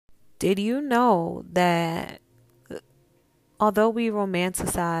Did you know that although we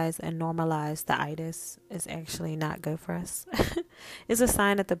romanticize and normalize the itis, it's actually not good for us? It's a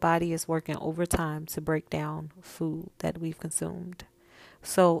sign that the body is working overtime to break down food that we've consumed.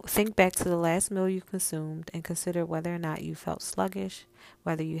 So think back to the last meal you consumed and consider whether or not you felt sluggish,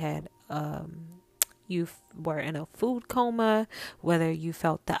 whether you were in a food coma, whether you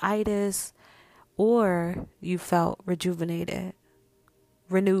felt the itis, or you felt rejuvenated,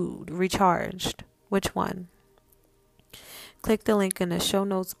 renewed, recharged. Which one? Click the link in the show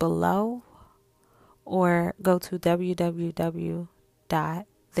notes below or go to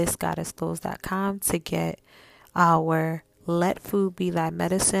www.thisgoddessglows.com to get our Let Food Be Thy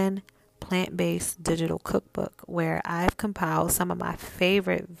Medicine plant-based digital cookbook, where I've compiled some of my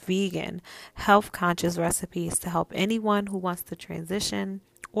favorite vegan, health-conscious recipes to help anyone who wants to transition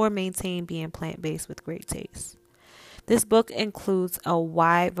or maintain being plant-based with great taste. This book includes a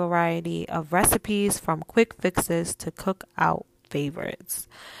wide variety of recipes from quick fixes to cook out favorites.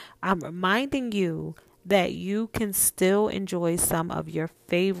 I'm reminding you that you can still enjoy some of your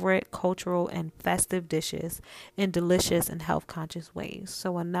favorite cultural and festive dishes in delicious and health conscious ways.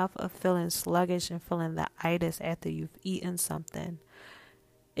 So enough of feeling sluggish and feeling the itis after you've eaten something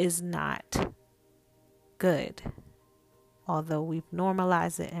is not good. Although we've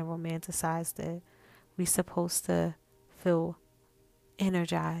normalized it and romanticized it, we're supposed to feel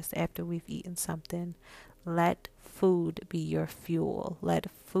energized after we've eaten something. Let food be your fuel. Let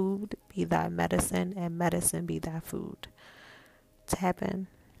food be thy medicine and medicine be thy food. Tap in.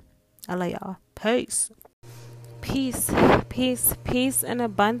 I love y'all. Peace. Peace and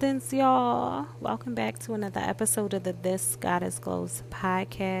abundance, y'all. Welcome back to another episode of the This Goddess Glows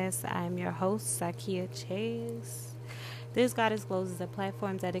podcast. I'm your host, Zakia Chase. This Goddess Glows is a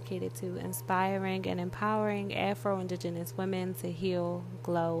platform dedicated to inspiring and empowering Afro-Indigenous women to heal,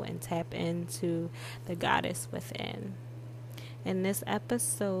 glow, and tap into the goddess within. In this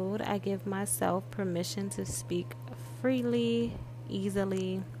episode, I give myself permission to speak freely,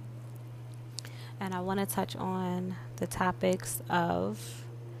 easily, and I want to touch on the topics of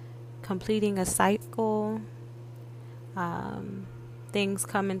completing a cycle, things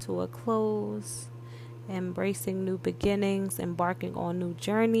coming to a close, embracing new beginnings, embarking on new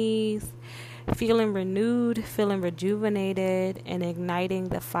journeys, feeling renewed, feeling rejuvenated, and igniting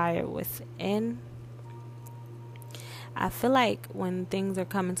the fire within. I feel like when things are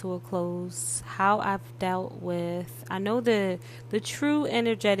coming to a close, how I've dealt with, I know the true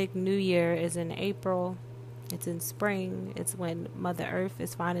energetic new year is in April. It's in spring. It's when Mother Earth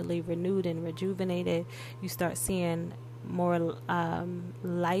is finally renewed and rejuvenated. You start seeing more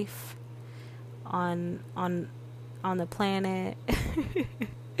life on the planet.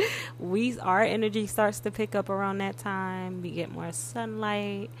 Our energy starts to pick up around that time. We get more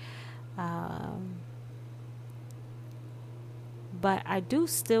sunlight, but I do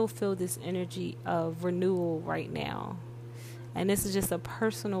still feel this energy of renewal right now, and this is just a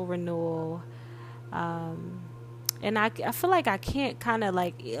personal renewal. And I feel like I can't kind of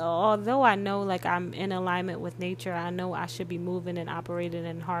like, although I know like I'm in alignment with nature, I know I should be moving and operating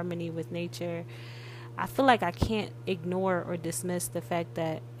in harmony with nature. I feel like I can't ignore or dismiss the fact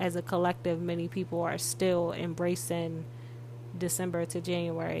that as a collective, many people are still embracing December to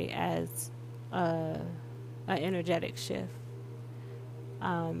January as an energetic shift.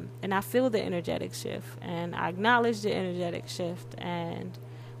 And I feel the energetic shift, and I acknowledge the energetic shift, and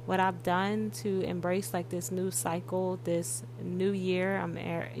what I've done to embrace like this new cycle, this new year, I'm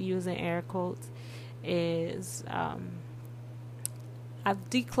using air quotes, is I've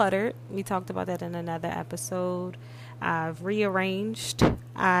decluttered. We talked about that in another episode. I've rearranged.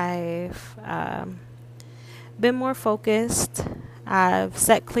 I've been more focused. I've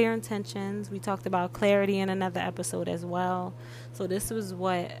set clear intentions. We talked about clarity in another episode as well. So this was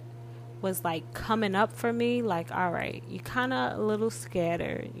what was like coming up for me. Like, all right, you kind of a little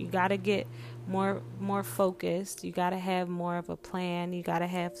scattered. You got to get more focused. You got to have more of a plan. You got to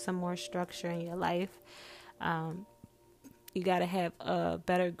have some more structure in your life. You got to have a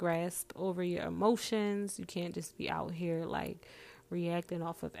better grasp over your emotions. You can't just be out here like reacting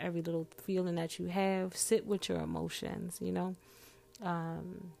off of every little feeling that you have. Sit with your emotions, you know.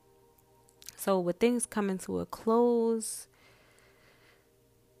 So with things coming to a close,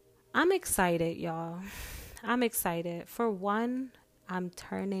 I'm excited, y'all. I'm excited. For one, I'm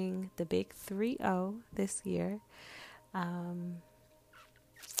turning the big 3-0 this year.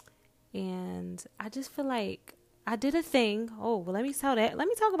 And I just feel like I did a thing. Oh, well, let me talk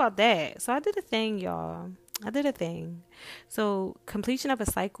about that. So I did a thing, y'all. I did a thing. So, completion of a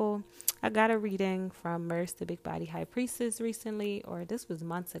cycle. I got a reading from Merce, the Big Body High Priestess, recently, or this was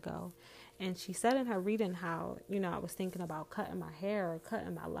months ago. And she said in her reading how, I was thinking about cutting my hair or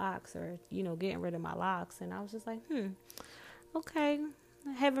cutting my locks or, getting rid of my locks. And I was just like, okay.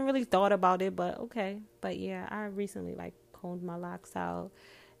 I haven't really thought about it, but okay. But yeah, I recently like combed my locks out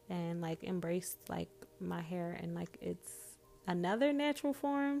and like embraced like my hair and like it's another natural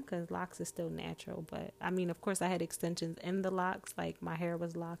form because locks is still natural. But I mean, of course I had extensions in the locks, like my hair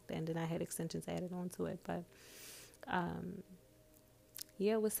was locked and then I had extensions added onto it. But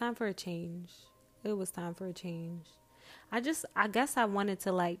yeah, it was time for a change. It was time for a change. I guess I wanted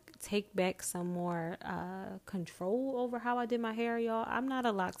to like take back some more control over how I did my hair, y'all. I'm not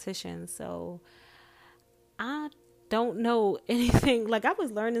a loctician, so I don't know anything. Like, I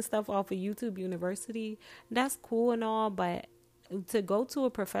was learning stuff off of YouTube University. That's cool and all, but to go to a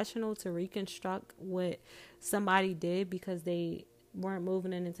professional to reconstruct what somebody did because they weren't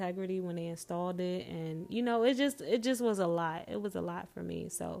moving in integrity when they installed it, and it just was a lot. It was a lot for me.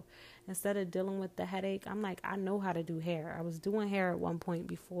 So instead of dealing with the headache, I'm like, I know how to do hair. I was doing hair at one point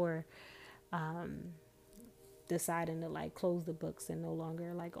before deciding to like close the books and no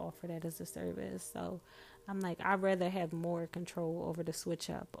longer like offer that as a service. So I'm like, I'd rather have more control over the switch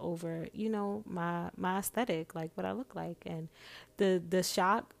up, over my aesthetic, like what I look like. And the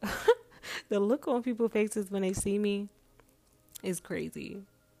shock the look on people's faces when they see me is crazy.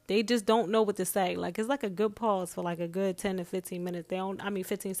 They just don't know what to say. Like, it's like a good pause for like a good 10 to 15 minutes.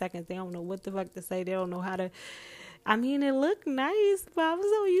 15 seconds. They don't know what the fuck to say. They don't know how to. I mean, it looked nice, but I was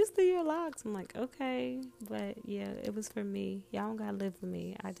so used to your locks. I'm like, okay. But yeah, it was for me. Y'all don't gotta live for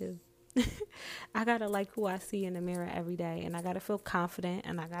me. I do. I gotta like who I see in the mirror every day. And I gotta feel confident.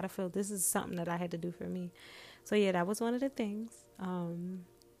 And I gotta feel this is something that I had to do for me. So yeah, that was one of the things.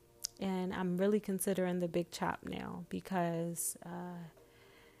 And I'm really considering the big chop now because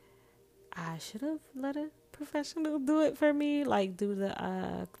I should have let a professional do it for me, like do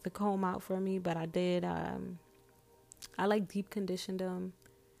the comb out for me. But I did. I like deep conditioned them,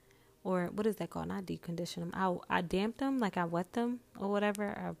 or what is that called? Not deep condition them. I damped them, like I wet them or whatever.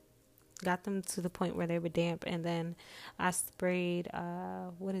 I got them to the point where they were damp, and then I sprayed.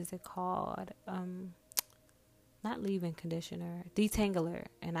 What is it called? Not leave-in conditioner, detangler,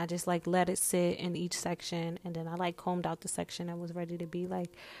 and I just like let it sit in each section, and then I like combed out the section that was ready to be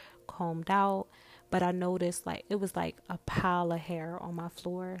like combed out. But I noticed like it was like a pile of hair on my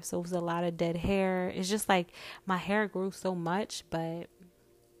floor, so it was a lot of dead hair. It's just like my hair grew so much, but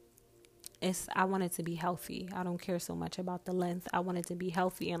I want it to be healthy. I don't care so much about the length. I want it to be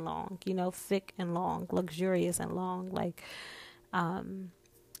healthy and long, thick and long, luxurious and long, like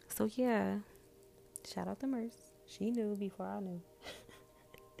so yeah, shout out to Merce. She knew before I knew.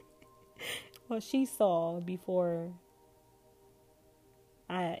 Well, she saw before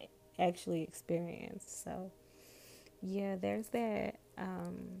I actually experienced. So, yeah, there's that.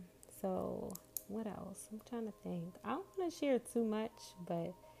 So, what else? I'm trying to think. I don't want to share too much,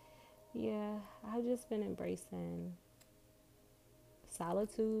 but yeah, I've just been embracing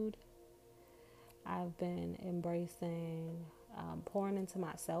solitude. I've been embracing pouring into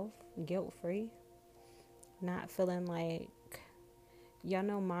myself guilt-free. Not feeling like, y'all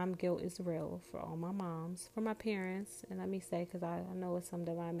know mom guilt is real for all my moms, for my parents. And let me say, because I know it's some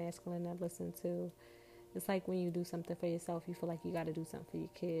divine masculine that listen to, it's like when you do something for yourself, you feel like you got to do something for your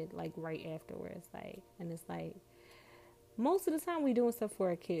kid, like right afterwards. Like, and it's like, most of the time we doing stuff for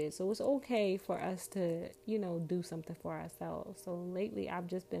our kids. So it's okay for us to, do something for ourselves. So lately I've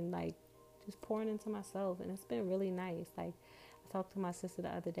just been like, just pouring into myself. And it's been really nice. Like, I talked to my sister the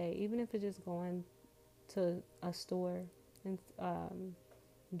other day, even if it's just going to a store and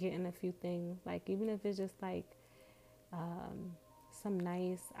getting a few things, like even if it's just like some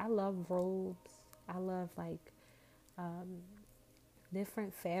nice, I love robes, I love like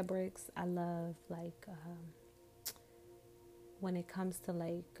different fabrics, I love like when it comes to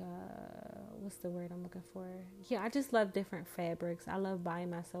like what's the word I'm looking for, I just love different fabrics. I love buying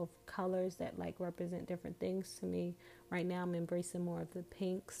myself colors that like represent different things to me. Right now I'm embracing more of the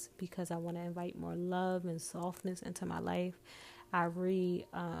pinks because I want to invite more love and softness into my life. I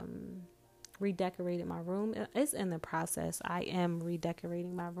redecorated my room. It's in the process. I am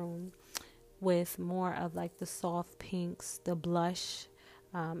redecorating my room with more of like the soft pinks, the blush.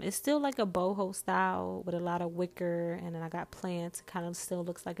 It's still like a boho style with a lot of wicker, and then I got plants. It kind of still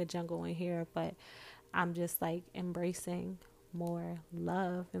looks like a jungle in here, but I'm just like embracing more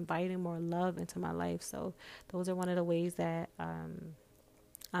love, inviting more love into my life. So those are one of the ways that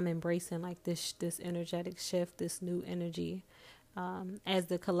I'm embracing like this energetic shift, this new energy. as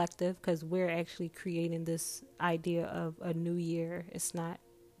the collective, because we're actually creating this idea of a new year. It's not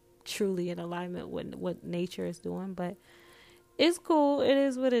truly in alignment with what nature is doing, but it's cool. It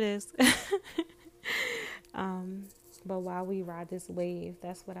is what it is. But while we ride this wave,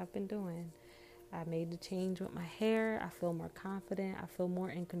 that's what I've been doing. I made the change with my hair. I feel more confident. I feel more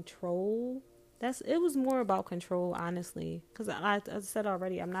in control. It was more about control, honestly, because I said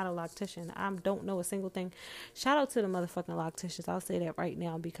already, I'm not a loctician. I don't know a single thing. Shout out to the motherfucking locticians. I'll say that right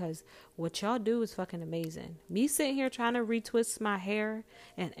now, because what y'all do is fucking amazing. Me sitting here trying to retwist my hair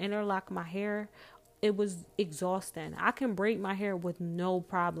and interlock my hair, it was exhausting. I can braid my hair with no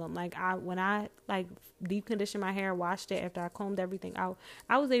problem. Like when I deep conditioned my hair, washed it after I combed everything out,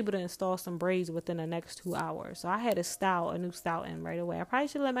 I was able to install some braids within the next 2 hours. So I had a new style in right away. I probably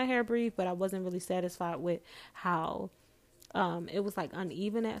should let my hair breathe, but I wasn't really satisfied with how it was like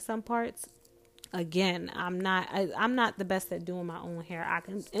uneven at some parts. Again, I'm not the best at doing my own hair. I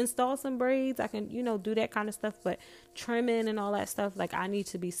can install some braids, I can, do that kind of stuff, but trimming and all that stuff, like, I need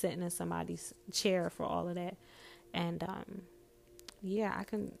to be sitting in somebody's chair for all of that. And yeah,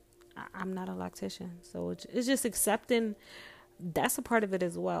 I'm not a loctician, so it's just accepting. That's a part of it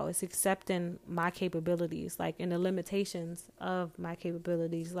as well. It's accepting my capabilities, like, and the limitations of my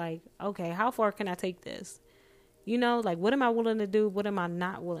capabilities. Like, okay, how far can I take this? Like, what am I willing to do? What am I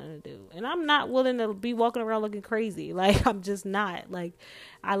not willing to do? And I'm not willing to be walking around looking crazy. Like, I'm just not. Like,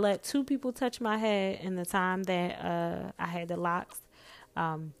 I let 2 people touch my head in the time that I had the locks.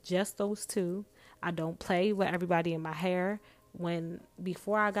 Just those 2. I don't play with everybody in my hair.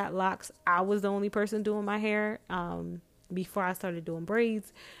 Before I got locks, I was the only person doing my hair. Before I started doing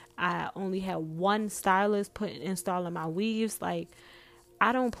braids, I only had one stylist installing my weaves. Like,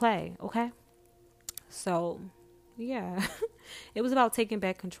 I don't play, okay? So, yeah, it was about taking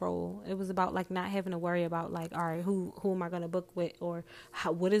back control. It was about, like, not having to worry about, like, all right, who am I going to book with, or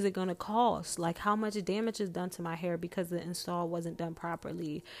what is it going to cost? Like, how much damage is done to my hair because the install wasn't done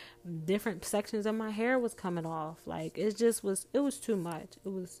properly. Different sections of my hair was coming off. Like, it was too much. It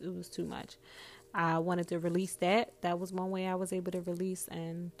was too much. I wanted to release that. That was one way I was able to release,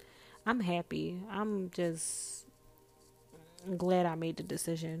 and I'm happy. I'm just glad I made the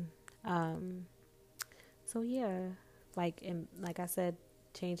decision. So yeah, like I said,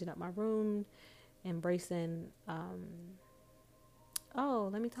 changing up my room, embracing.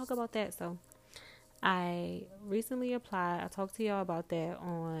 Let me talk about that. So I recently applied. I talked to y'all about that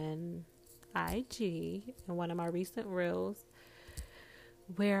on IG in one of my recent reels,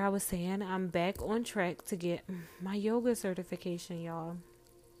 where I was saying I'm back on track to get my yoga certification, y'all.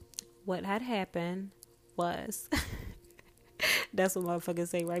 What had happened was that's what motherfuckers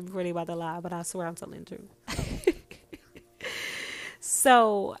say right before they about to lie, but I swear I'm telling the truth.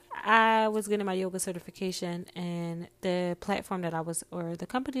 So I was getting my yoga certification, and the platform the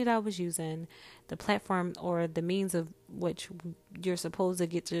company that I was using, the platform or the means of which you're supposed to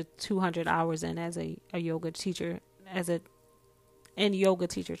get your 200 hours in as a yoga teacher, in yoga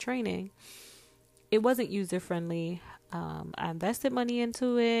teacher training, it wasn't user friendly. I invested money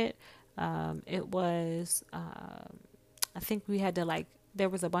into it. It was, I think we had to there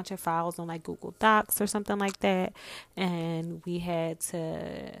was a bunch of files on Google Docs or something like that. And we had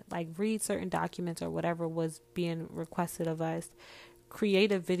to read certain documents or whatever was being requested of us,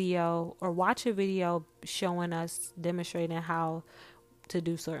 create a video or watch a video showing us, demonstrating how to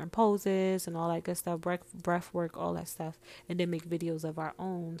do certain poses and all that good stuff, breath work, all that stuff, and then make videos of our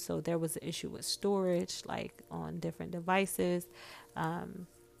own. So there was an issue with storage, on different devices.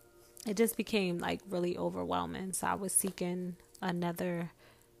 It just became really overwhelming. So I was seeking another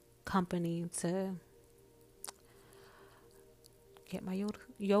company to get my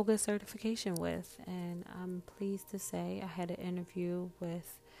yoga certification with, and I'm pleased to say I had an interview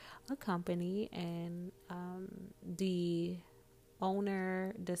with a company, and the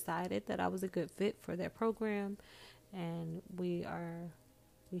owner decided that I was a good fit for their program, and we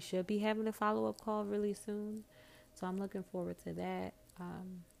should be having a follow-up call really soon. So I'm looking forward to that.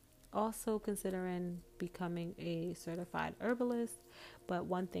 Also considering becoming a certified herbalist, but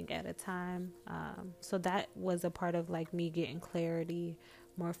one thing at a time. So that was a part of me getting clarity,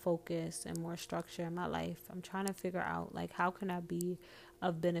 more focus, and more structure in my life. I'm trying to figure out how can I be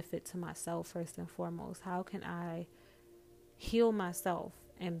of benefit to myself first and foremost. How can I heal myself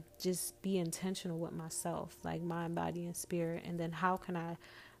and just be intentional with myself, mind, body, and spirit? And then how can I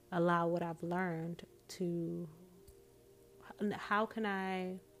allow what I've learned to,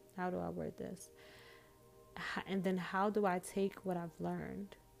 how do I word this? And then how do I take what I've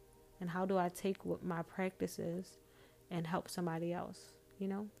learned, and how do I take what my practices and help somebody else,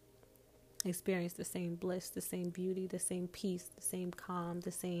 experience the same bliss, the same beauty, the same peace, the same calm,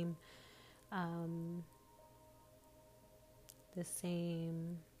 um, the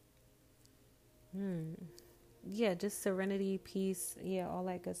same, yeah, just serenity, peace, yeah, all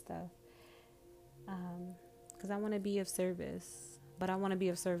that good stuff. Because I want to be of service, but I want to be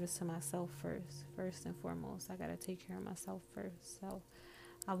of service to myself first and foremost. I got to take care of myself first. So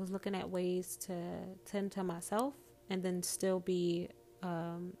I was looking at ways to tend to myself and then still be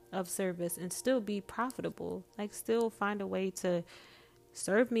of service and still be profitable. Like, still find a way to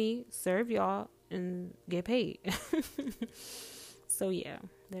serve me, serve y'all, and get paid. So yeah,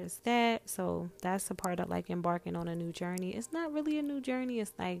 there's that. So that's a part of like embarking on a new journey. It's not really a new journey.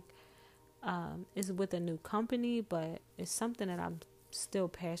 It's like it's with a new company, but it's something that I'm still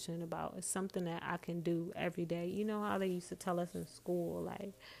passionate about. It's something that I can do every day. You know how they used to tell us in school,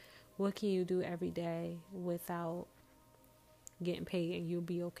 like, what can you do every day without getting paid and you'll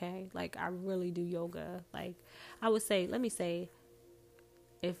be okay? Like, I really do yoga. Like, I would say, let me say,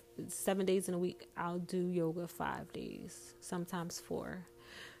 if 7 days in a week, I'll do yoga 5 days, sometimes 4.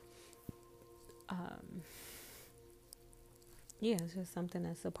 Yeah, it's just something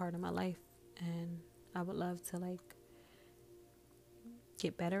that's a part of my life, and I would love to like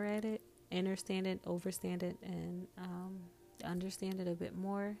get better at it, understand it, overstand it, and understand it a bit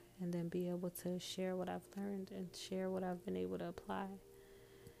more, and then be able to share what I've learned and share what I've been able to apply.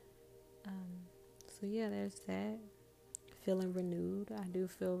 So yeah, there's that. Feeling renewed. I do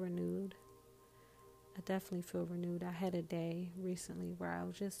feel renewed. I definitely feel renewed. I had a day recently where I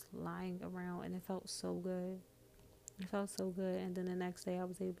was just lying around and it felt so good. It felt so good. And then the next day I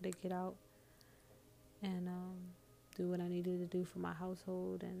was able to get out and do what I needed to do for my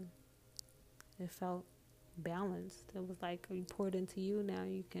household, and it felt balanced. It was like you poured into you, now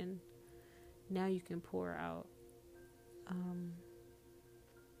you can pour out.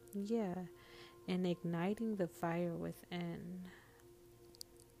 Yeah. And igniting the fire within.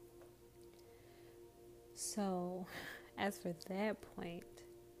 So, as for that point,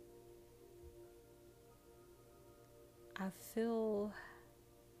 I feel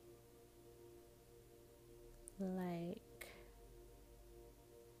like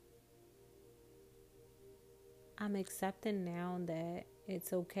I'm accepting now that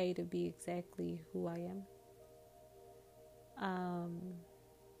it's okay to be exactly who I am.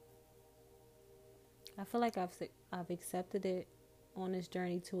 I feel like I've accepted it on this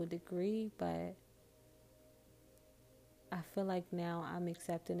journey to a degree, but I feel like now I'm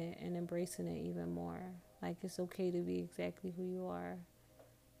accepting it and embracing it even more. Like, it's okay to be exactly who you are.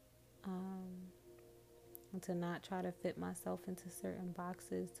 And to not try to fit myself into certain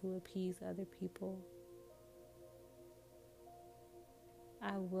boxes to appease other people.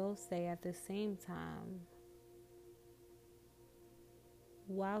 I will say at the same time,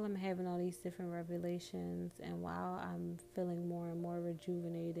 while I'm having all these different revelations and while I'm feeling more and more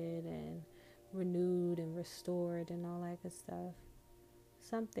rejuvenated and renewed and restored and all that good stuff,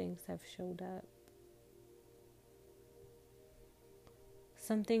 some things have showed up.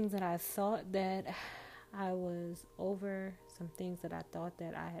 Some things that I thought that I was over, some things that I thought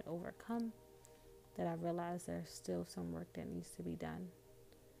that I had overcome, that I realized there's still some work that needs to be done.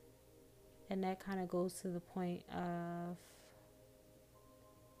 And that kind of goes to the point of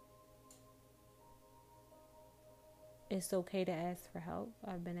it's okay to ask for help.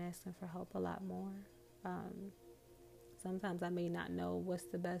 I've been asking for help a lot more. Sometimes I may not know what's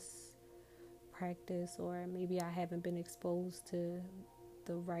the best practice, or maybe I haven't been exposed to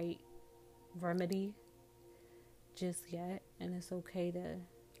the right remedy just yet, and it's okay to,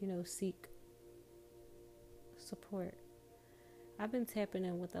 seek support. I've been tapping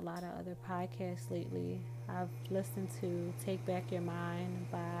in with a lot of other podcasts lately. I've listened to Take Back Your Mind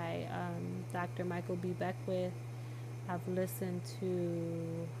by Dr. Michael B. Beckwith. I've listened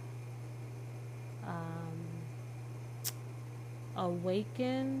to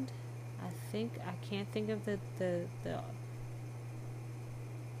Awakened. I can't think of the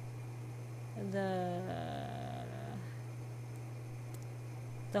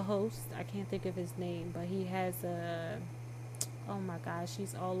host. I can't think of his name, but he has oh my gosh,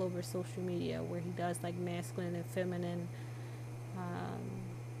 he's all over social media where he does like masculine and feminine.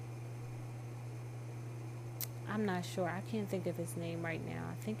 I'm not sure. I can't think of his name right now.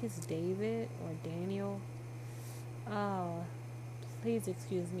 I think it's David or Daniel. Oh, please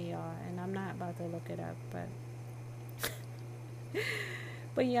excuse me, y'all. And I'm not about to look it up,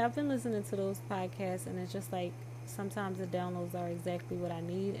 but yeah, I've been listening to those podcasts, and it's just like sometimes the downloads are exactly what I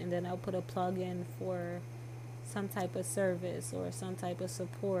need, and then I'll put a plug in for some type of service or some type of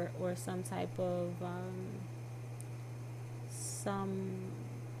support or some type of some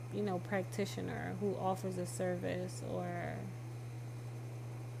practitioner who offers a service or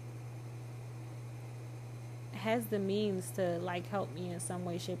has the means to like help me in some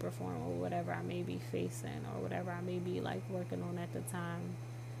way, shape, or form, or whatever I may be facing, or whatever I may be like working on at the time.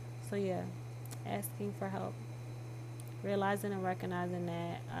 So yeah, asking for help, realizing and recognizing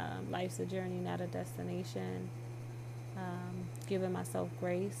that life's a journey, not a destination. Giving myself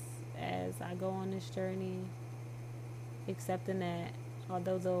grace as I go on this journey, accepting that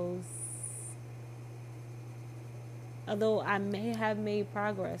although those although I may have made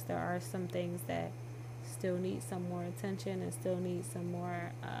progress, there are some things that still need some more attention and still need some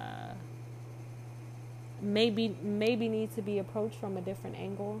more maybe need to be approached from a different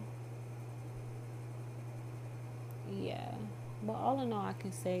angle. Yeah. But all in all, I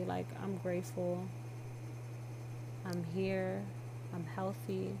can say like I'm grateful. I'm here. I'm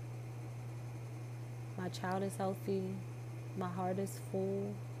healthy. My child is healthy. My heart is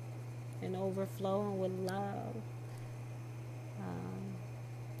full and overflowing with love.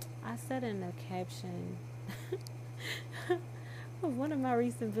 I said in the caption of one of my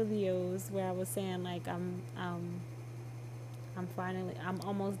recent videos where I was saying like I'm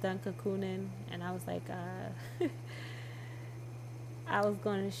almost done cocooning, and I was like I was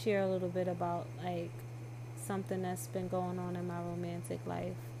going to share a little bit about like something that's been going on in my romantic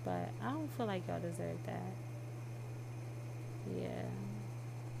life, but I don't feel like y'all deserve that. Yeah.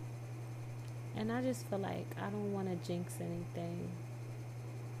 And I just feel like I don't want to jinx anything.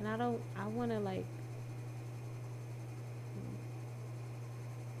 And I want to like,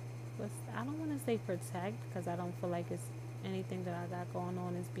 I don't want to say protect because I don't feel like it's anything that I got going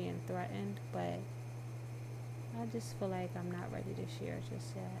on is being threatened, but I just feel like I'm not ready to share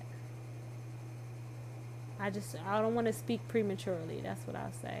just yet. I don't want to speak prematurely. That's what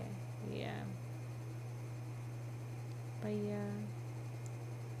I'll say. Yeah. But yeah,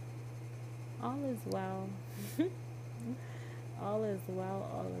 all is well. All is well.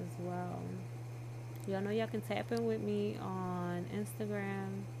 All is well. Y'all know y'all can tap in with me on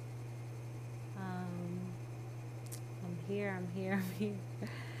Instagram. I'm here. I'm here. I'm here.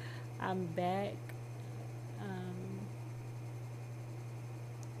 I'm back.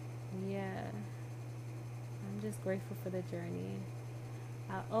 Yeah. I'm just grateful for the journey.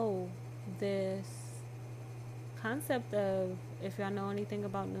 This concept of, if y'all know anything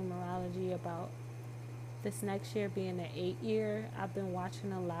about numerology, about this next year being the 8 year, I've been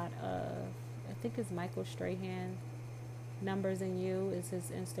watching a lot of, I think it's Michael Strahan, Numbers and You is his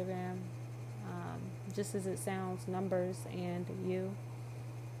Instagram. Just as it sounds, numbers and you.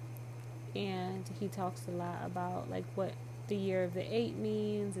 And he talks a lot about like what the year of the 8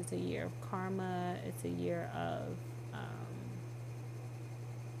 means. It's a year of karma. It's a year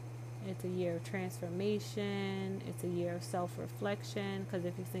of transformation. It's a year of self-reflection, because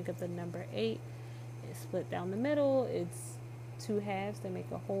if you think of the number 8, it's split down the middle. It's two halves that make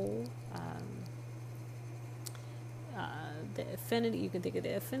a whole. The affinity, you can think of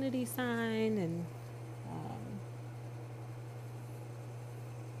the affinity sign, and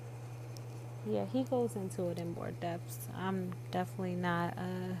yeah, he goes into it in more depth. I'm definitely not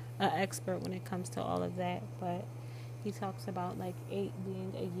an expert when it comes to all of that, but he talks about like 8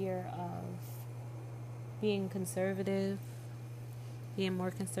 being a year of being conservative, being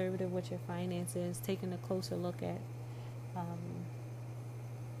more conservative with your finances, taking a closer look at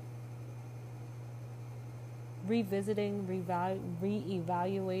revisiting,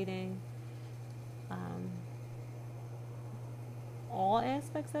 re-evaluating all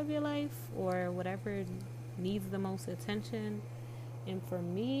aspects of your life, or whatever needs the most attention. And for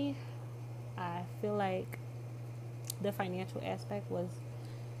me, I feel like the financial aspect was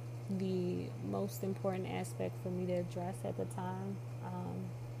the most important aspect for me to address at the time,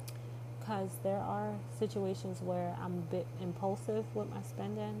 because there are situations where I'm a bit impulsive with my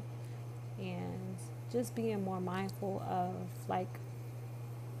spending, and just being more mindful of like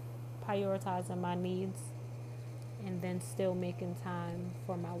prioritizing my needs, and then still making time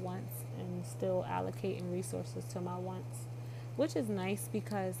for my wants, and still allocating resources to my wants, which is nice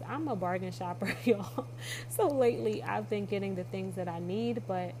because I'm a bargain shopper, y'all. So lately I've been getting the things that I need,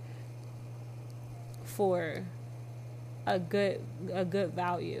 but for a good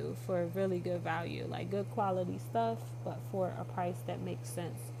value, for a really good value, like good quality stuff, but for a price that makes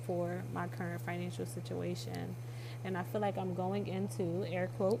sense for my current financial situation. And I feel like I'm going into, air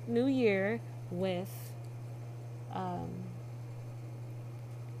quote, new year with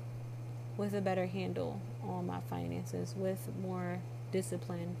a better handle on my finances, with more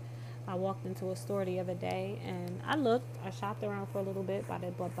discipline. I walked into a store the other day and I shopped around for a little bit,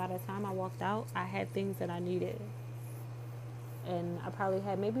 but by the time I walked out, I had things that I needed. And I probably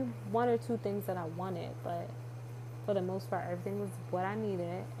had maybe one or two things that I wanted, but for the most part, everything was what I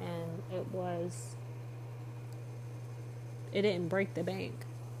needed, and it didn't break the bank.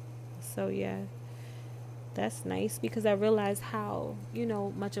 So yeah, that's nice because I realized how,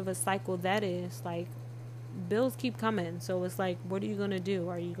 much of a cycle that is. Like, bills keep coming. So it's like, what are you going to do?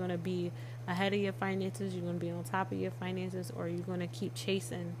 Are you going to be ahead of your finances? You're going to be on top of your finances? Or are you going to keep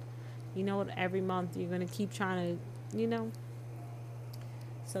chasing? Every month you're going to keep trying to.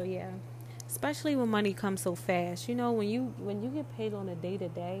 So yeah, especially when money comes so fast. When you get paid on a day to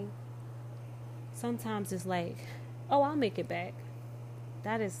day, sometimes it's like, oh, I'll make it back.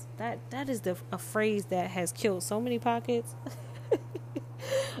 That is a phrase that has killed so many pockets.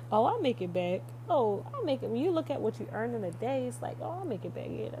 Oh, I'll make it back. Oh, I'll make it. When you look at what you earn in a day, it's like, oh, I'll make it back.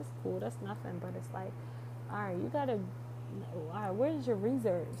 Yeah, that's cool. That's nothing. But it's like, all right, you gotta. All right, where's your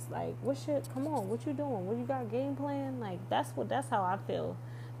reserves? Like, come on, what you doing? What you got game plan? Like, that's how I feel.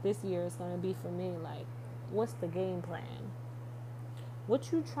 This year is gonna be for me. Like, what's the game plan?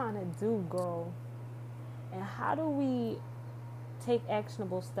 What you trying to do, girl? And how do we take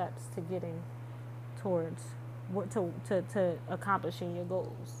actionable steps to getting towards to accomplishing your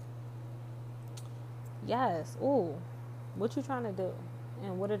goals? Yes. Ooh, what you trying to do,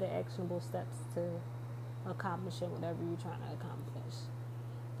 and what are the actionable steps to accomplishing whatever you're trying to accomplish?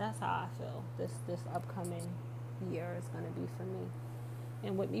 That's how I feel. This upcoming year is gonna be for me.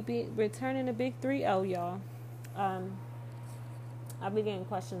 And with me be returning to Big 3-0, y'all. I've been getting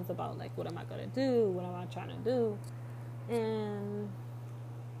questions about like, what am I gonna do? What am I trying to do? And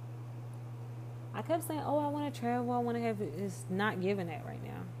I kept saying, oh, I want to travel. I want to have it. It's not giving that right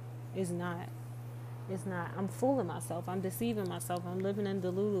now. It's not. It's not. I'm fooling myself. I'm deceiving myself. I'm living in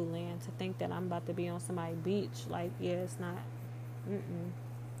Delulu land to think that I'm about to be on somebody's beach. Like, yeah, it's not. Mm-mm.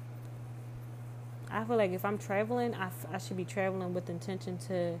 I feel like if I'm traveling, I should be traveling with intention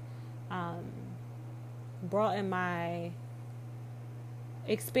to broaden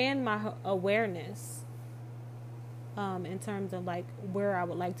expand my awareness in terms of like where I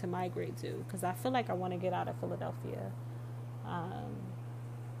would like to migrate to, because I feel like I want to get out of Philadelphia.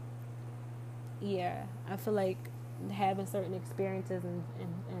 Yeah, I feel like having certain experiences and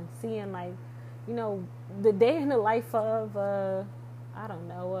seeing like, the day in the life of I don't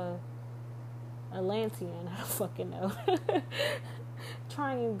know, Atlantean, I don't fucking know.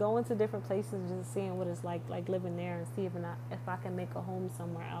 Trying to go into different places, just seeing what it's like living there, and see if I can make a home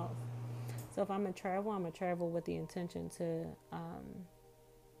somewhere else. So if I'm gonna travel with the intention to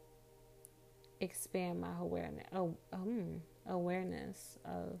expand my awareness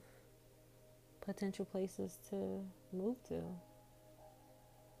of potential places to move to.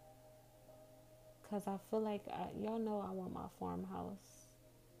 Because I feel like, y'all know I want my farmhouse.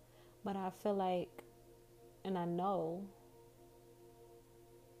 But I feel like, and I know,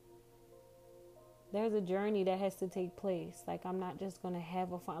 there's a journey that has to take place. Like, I'm not just going to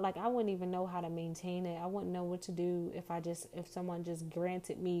have a farm. Like, I wouldn't even know how to maintain it. I wouldn't know what to do if someone just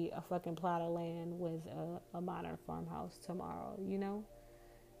granted me a fucking plot of land with a modern farmhouse tomorrow,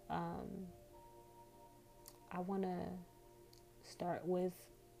 I want to start with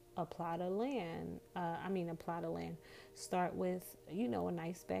a plot of land. Start with, a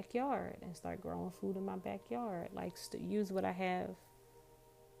nice backyard and start growing food in my backyard. Like, use what I have.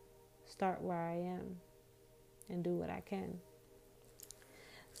 Start where I am and do what I can.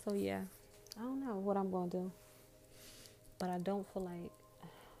 So, yeah, I don't know what I'm going to do. But I don't feel like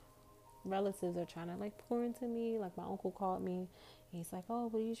relatives are trying to, like, pour into me. Like, my uncle called me. And he's like, oh,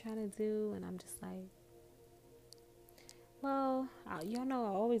 what are you trying to do? And I'm just like, well, y'all know I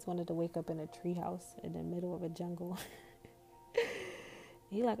always wanted to wake up in a treehouse in the middle of a jungle.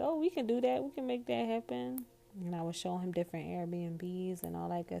 He like, oh, we can do that. We can make that happen. And I was showing him different Airbnbs and all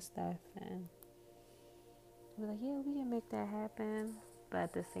that good stuff. And he was like, yeah, we can make that happen. But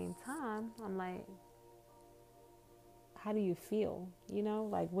at the same time, I'm like, how do you feel?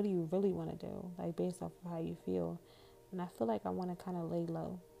 Like, what do you really want to do? Like, based off of how you feel. And I feel like I want to kind of lay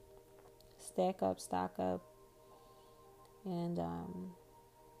low. Stack up, stock up. And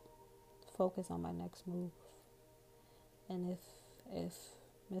focus on my next move. And if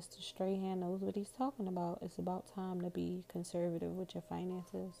Mr. Strahan knows what he's talking about, it's about time to be conservative with your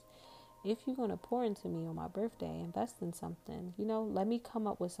finances. If you're going to pour into me on my birthday, invest in something. Let me come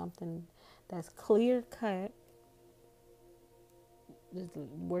up with something that's clear cut,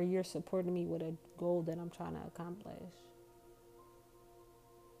 where you're supporting me with a goal that I'm trying to accomplish.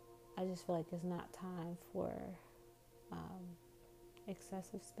 I just feel like it's not time for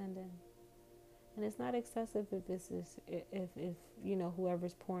excessive spending. And it's not excessive if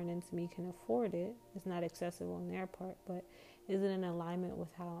whoever's pouring into me can afford it. It's not excessive on their part, but is it in alignment with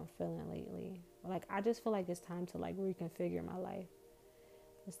how I'm feeling lately? Like, I just feel like it's time to like reconfigure my life.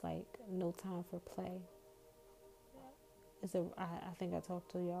 It's like no time for play. I think I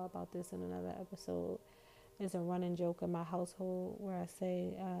talked to y'all about this in another episode. It's a running joke in my household where I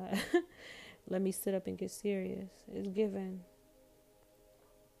say, let me sit up and get serious. It's given.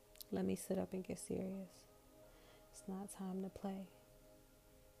 Let me sit up and get serious. It's not time to play.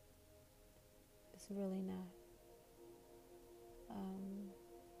 It's really not.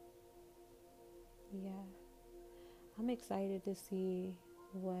 Yeah. I'm excited to see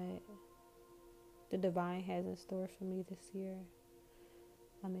what the divine has in store for me this year.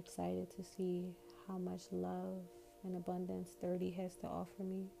 I'm excited to see how much love and abundance 30 has to offer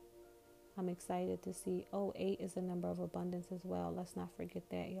me. I'm excited to see, 8 is a number of abundance as well. Let's not forget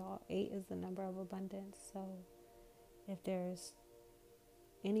that, y'all. 8 is the number of abundance. So if there's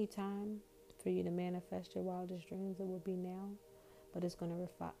any time for you to manifest your wildest dreams, it will be now. But it's going to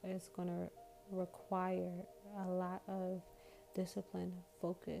require a lot of discipline,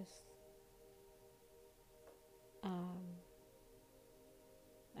 focus,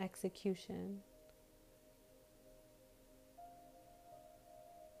 execution,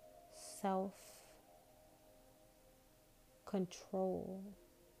 self-control,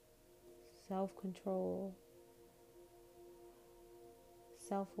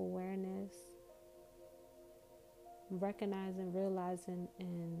 self-awareness, recognizing, realizing,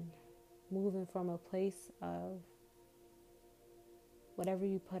 and moving from a place of whatever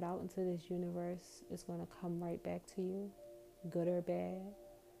you put out into this universe is going to come right back to you, good or bad.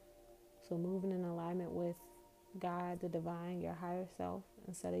 So moving in alignment with God, the divine, your higher self,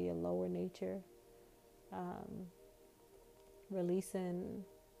 instead of your lower nature. Releasing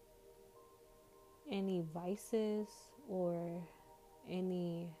any vices or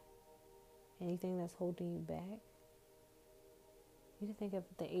anything that's holding you back. You can think of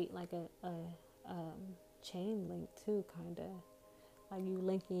the 8 like a chain link too, kind of. Like you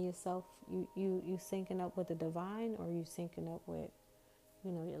linking yourself, you syncing up with the divine, or you syncing up with,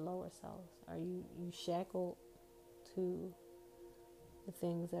 your lower selves. Are you shackled to the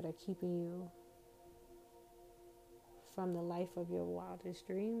things that are keeping you from the life of your wildest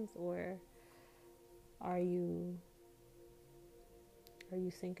dreams, or are you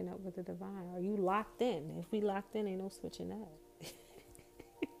syncing up with the divine? Are you locked in? If we locked in, ain't no switching up.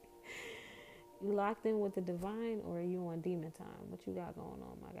 You locked in with the divine, or are you on demon time? What you got going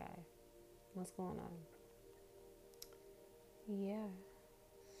on, my guy? What's going on? Yeah.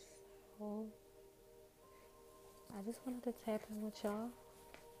 So I just wanted to tap in with y'all.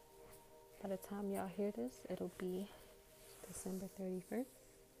 By the time y'all hear this, it'll be December 31st.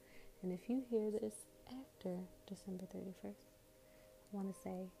 And if you hear this after December 31st, I want to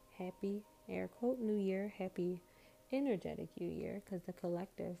say happy, air quote, new year, happy energetic new year, because the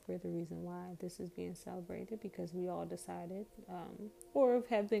collective, we're the reason why this is being celebrated, because we all decided or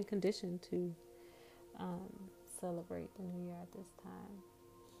have been conditioned to celebrate the new year at this time.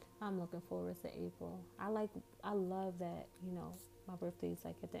 I'm looking forward to April. I love that, my birthday is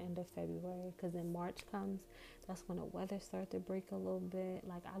like at the end of February, because then March comes. That's when the weather starts to break a little bit.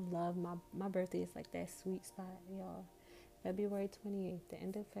 Like, I love my birthday is like that sweet spot, y'all. February 28th, the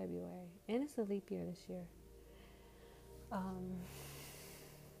end of February. And it's a leap year this year.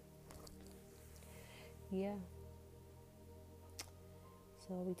 Yeah.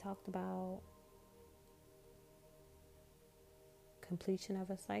 So we talked about completion of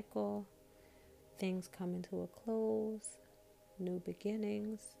a cycle, things coming to a close, new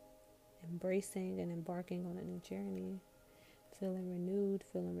beginnings, embracing and embarking on a new journey, feeling renewed,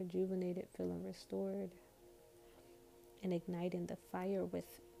 feeling rejuvenated, feeling restored, and igniting the fire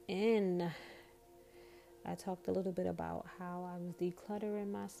within. I talked a little bit about how I was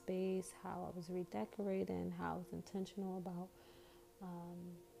decluttering my space, how I was redecorating, how I was intentional about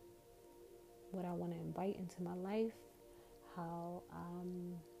what I want to invite into my life, how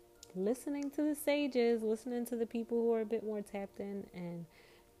I'm listening to the sages, listening to the people who are a bit more tapped in, and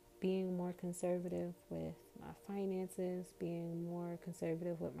being more conservative with my finances, being more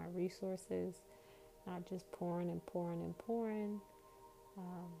conservative with my resources, not just pouring and pouring and pouring,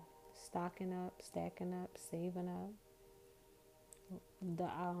 stocking up, stacking up, saving up. The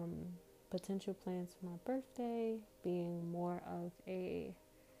potential plans for my birthday, being more of a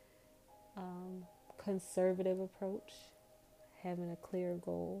conservative approach, having a clear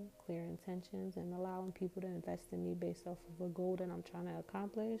goal, clear intentions, and allowing people to invest in me based off of a goal that I'm trying to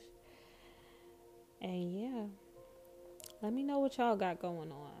accomplish. And yeah, let me know what y'all got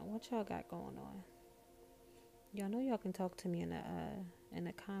going on. Y'all know y'all can talk to me in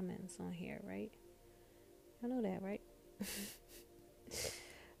the comments on here, right? Y'all know that, right?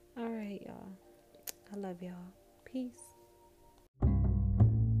 All right, y'all. I love y'all. Peace.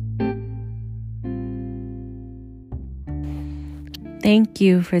 Thank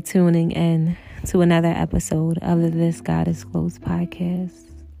you for tuning in to another episode of the This God is Close podcast.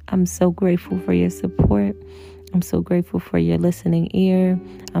 I'm so grateful for your support. I'm so grateful for your listening ear.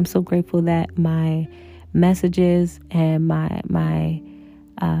 I'm so grateful that my messages and my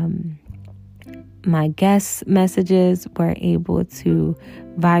guest messages were able to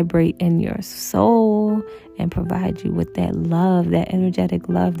vibrate in your soul and provide you with that love, that energetic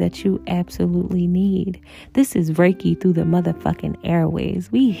love that you absolutely need. This is Reiki through the motherfucking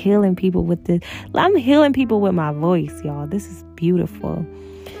airways. We healing people with this. I'm healing people with my voice, y'all. This is beautiful.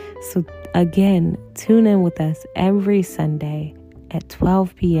 So again, tune in with us every Sunday at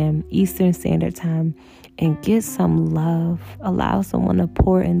 12 p.m. Eastern Standard Time and get some love. Allow someone to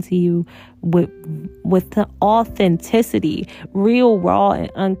pour into you with the authenticity, real, raw, and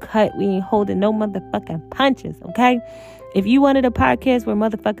uncut. We ain't holding no motherfucking punches, okay? If you wanted a podcast where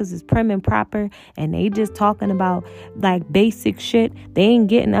motherfuckers is prim and proper and they just talking about like basic shit, they ain't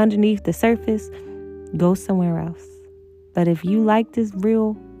getting underneath the surface, go somewhere else. But if you like this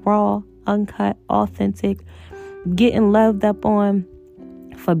real, raw, uncut, authentic, getting loved up on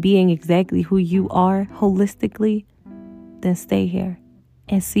for being exactly who you are holistically, then stay here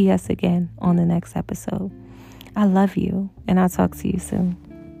and see us again on the next episode. I love you, and I'll talk to you soon.